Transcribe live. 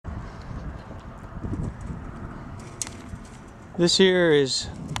This here is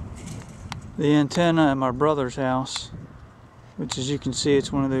the antenna at my brother's house, which, as you can see,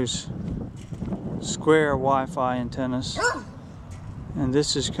 it's one of those square Wi-Fi antennas. And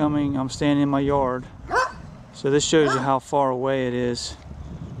this is coming, I'm standing in my yard, so this shows you how far away it is.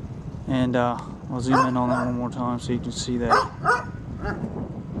 And I'll zoom in on that one more time so you can see that.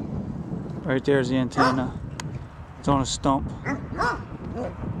 Right there's the antenna. It's on a stump.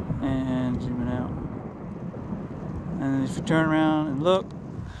 And zooming out. And if you turn around and look,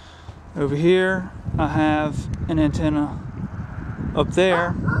 over here I have an antenna up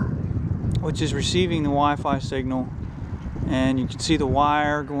there which is receiving the Wi-Fi signal, and you can see the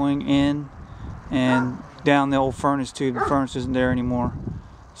wire going in and down the old furnace tube. The furnace isn't there anymore.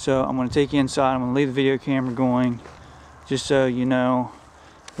 So I'm going to take you inside. I'm going to leave the video camera going just so you know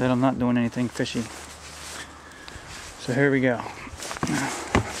that I'm not doing anything fishy. So here we go.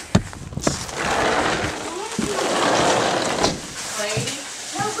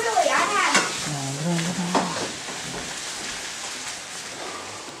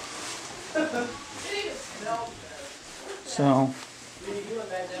 So,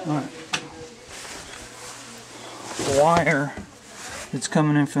 alright. The wire that's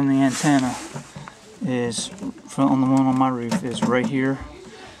coming in from the antenna is, on the one on my roof, is right here.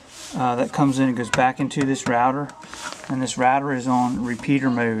 That comes in and goes back into this router, and this router is on repeater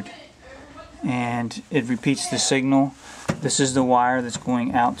mode, and it repeats the signal. This is the wire that's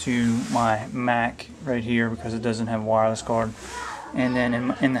going out to my Mac right here because it doesn't have a wireless card. And then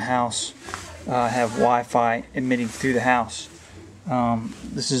in the house, I have Wi-Fi emitting through the house.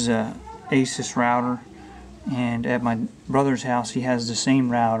 This is a Asus router, and at my brother's house he has the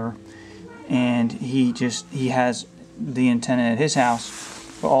same router, and he has the antenna at his house,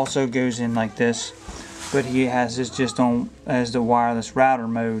 but also goes in like this, but he has this just on as the wireless router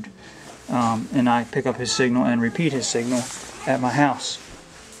mode, and I pick up his signal and repeat his signal at my house.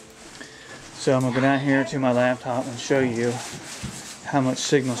 So I'm going to go down here to my laptop and show you how much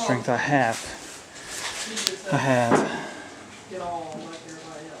signal strength I have.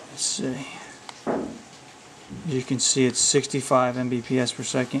 Let's see, you can see it's 65 Mbps per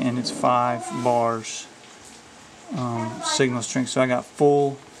second, and it's 5 bars signal strength. So I got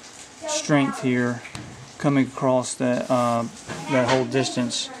full strength here coming across that whole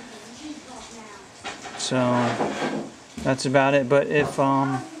distance. So that's about it. But if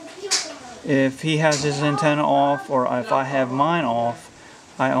he has his antenna off, or if I have mine off,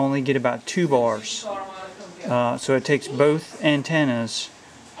 I only get about 2 bars. So it takes both antennas,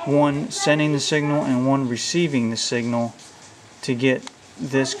 one sending the signal and one receiving the signal, to get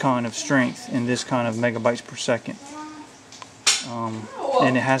this kind of strength and this kind of megabytes per second.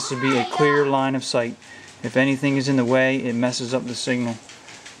 And it has to be a clear line of sight. If anything is in the way, it messes up the signal.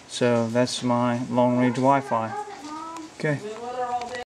 So that's my long-range Wi-Fi. Okay.